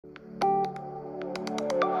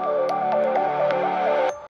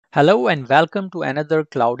Hello and welcome to another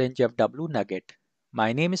Cloud NGFW Nugget.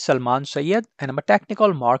 My name is Salman Syed and I'm a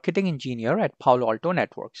technical marketing engineer at Palo Alto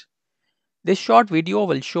Networks. This short video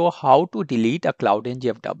will show how to delete a Cloud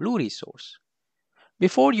NGFW resource.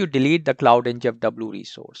 Before you delete the Cloud NGFW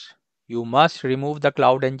resource, you must remove the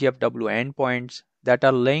Cloud NGFW endpoints that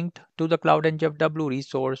are linked to the Cloud NGFW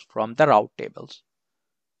resource from the route tables.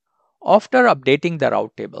 After updating the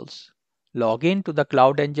route tables, log in to the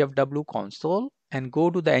Cloud NGFW console and go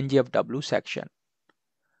to the NGFW section.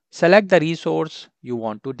 Select the resource you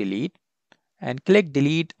want to delete and click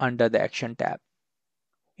Delete under the Action tab.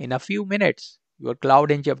 In a few minutes, your Cloud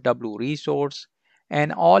NGFW resource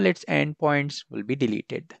and all its endpoints will be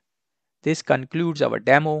deleted. This concludes our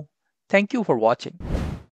demo. Thank you for watching.